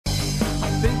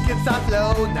can start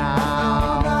slow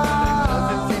now. There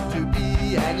doesn't seem to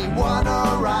be anyone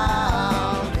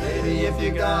around. Maybe if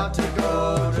you got to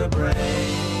go to break,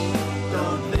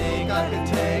 don't think I can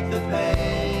take the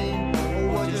pain.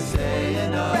 Or would you say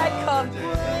enough? Fred Cooke.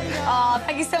 Oh,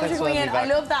 thank you so much Thanks for coming in. having me I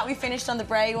back. love that we finished on the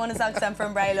Bray one. Is accent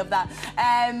from Bray. I love that.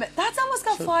 That's almost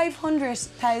got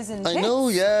 500,000 I hits. know,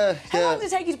 yeah. How long did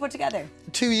it take you to put together?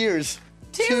 2 years.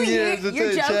 2 years? it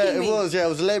You're did, joking yeah, me. it was, yeah, it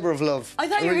was a labour of love. I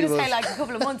thought It you were really going to say was. like a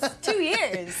couple of months. 2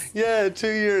 years. Yeah, 2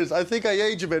 years. I think I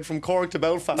age a bit from Cork to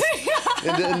Belfast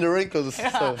in the wrinkles.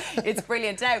 So. It's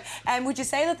brilliant. Now, would you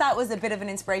say that that was a bit of an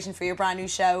inspiration for your brand new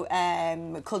show,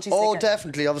 Culchie? Oh,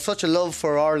 definitely. I have such a love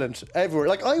for Ireland everywhere.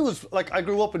 I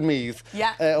grew up in Meath.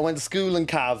 Yeah. I went to school in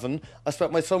Cavan. I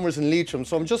spent my summers in Leitrim.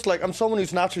 So I'm someone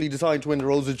who's naturally designed to win the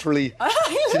Rose of Tralee.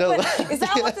 You know? Is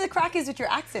that what the crack is with your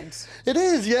accent? It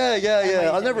is, yeah.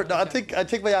 I'll never. Okay. I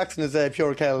think my accent is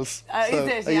pure Kells.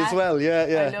 Is it? Yeah. As well,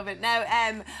 yeah. I love it. Now,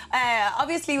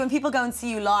 obviously, when people go and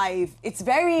see you live, it's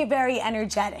very, very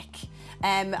energetic.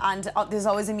 And there's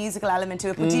always a musical element to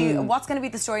it. But what's going to be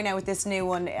the story now with this new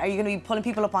one? Are you going to be pulling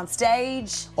people up on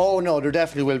stage? Oh no, there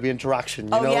definitely will be interaction.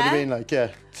 You know what I mean? Like, yeah.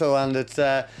 So, and it's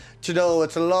it's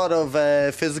a lot of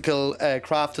physical,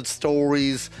 crafted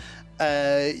stories.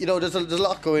 There's a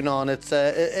lot going on.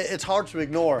 It's hard to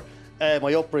ignore.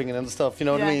 My upbringing and stuff, you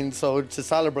know what I mean? So to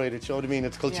celebrate it, you know what I mean?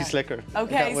 It's Culchie Slicker.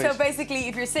 Okay, so basically,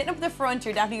 if you're sitting up the front,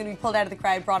 you're definitely going to be pulled out of the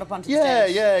crowd, brought up onto the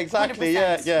stage. Yeah, exactly,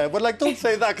 100%. yeah. But like, don't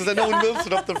say that, because no one will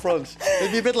sit up the front.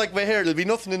 It'll be a bit like my hair, there'll be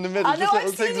nothing in the middle, just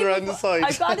little things around the sides.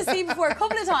 I've gone to see you before a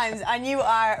couple of times, and you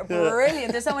are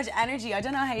brilliant. There's so much energy. I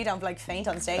don't know how you don't like faint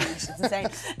on stage. It's insane.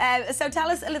 So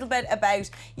tell us a little bit about,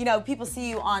 people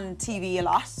see you on TV a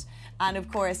lot. And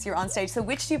of course, you're on stage. So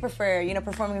which do you prefer,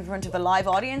 performing in front of a live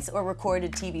audience or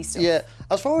recorded TV stuff? Yeah,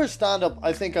 as far as stand-up,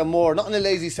 I think I'm more, not in a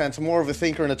lazy sense, I'm more of a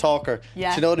thinker and a talker. Yeah.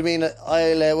 Do you know what I mean?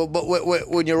 But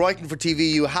when you're writing for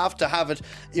TV, you have to have it,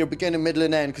 your beginning, middle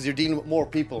and end, because you're dealing with more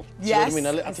people. Do you know what I mean?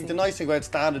 I think the nice thing about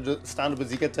stand-up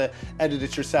is you get to edit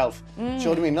it yourself. Do you know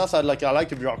what I mean? That's I like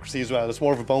the bureaucracy as well. It's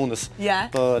more of a bonus. Yeah.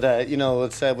 But,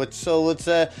 there's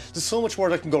so much more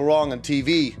that can go wrong on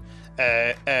TV.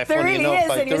 There really is,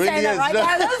 and you're saying that right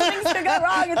now. Those things could go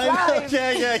wrong. It's live.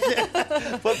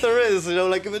 Yeah. But there is,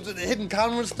 like if it's hidden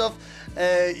camera stuff.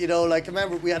 I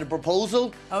remember we had a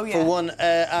proposal for one,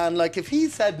 and like if he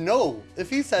said no,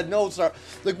 sir,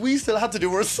 like we still had to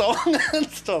do our song and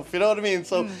stuff. You know what I mean?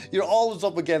 So you're always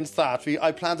up against that.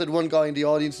 I planted one guy in the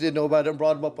audience who didn't know about it and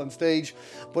brought him up on stage.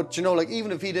 But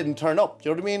even if he didn't turn up,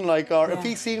 you know what I mean? Like, or if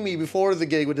he seen me before the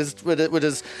gig with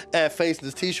his face and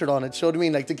his t-shirt on it, you know what I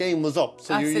mean? Like the game was up.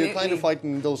 So you're kind of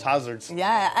fighting those hazards.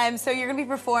 Yeah. So you're going to be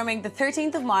performing the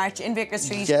 13th of March in Vicar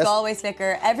Street, Galway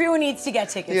Slicker. Everyone needs to get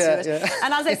tickets to it. Yeah.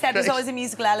 And as I said, there's always a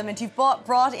musical element. You've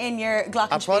brought in your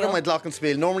glockenspiel. I brought in my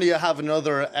glockenspiel. Normally I have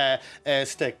another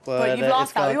stick, but you've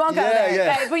lost that. We won't go there.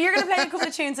 Yeah. But you're going to play a couple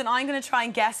of tunes, and I'm going to try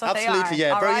and guess what they are. Absolutely,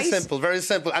 yeah. All Very right? simple, very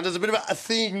simple. And there's a bit of a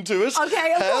theme to it.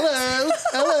 Okay.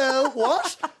 Hello.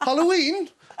 What? Halloween?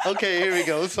 Okay, here we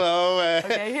go. So,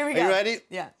 okay, here we go. Are you ready?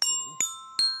 Yeah.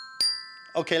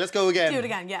 Okay, let's go again. Do it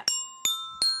again, yeah.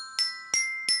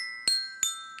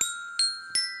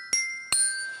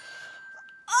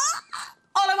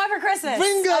 All I Want for Christmas.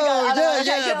 Bingo!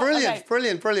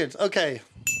 Okay, Brilliant. Okay.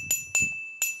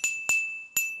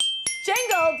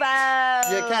 Jingle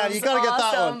bells. You gotta get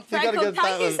that one. Fred Cooke,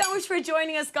 thank you so much for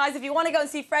joining us, guys. If you want to go and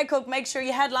see Fred Cooke, make sure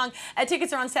you headlong.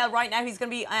 Tickets are on sale right now. He's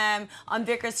going to be on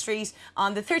Vicar Street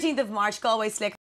on the 13th of March, Galway Slick.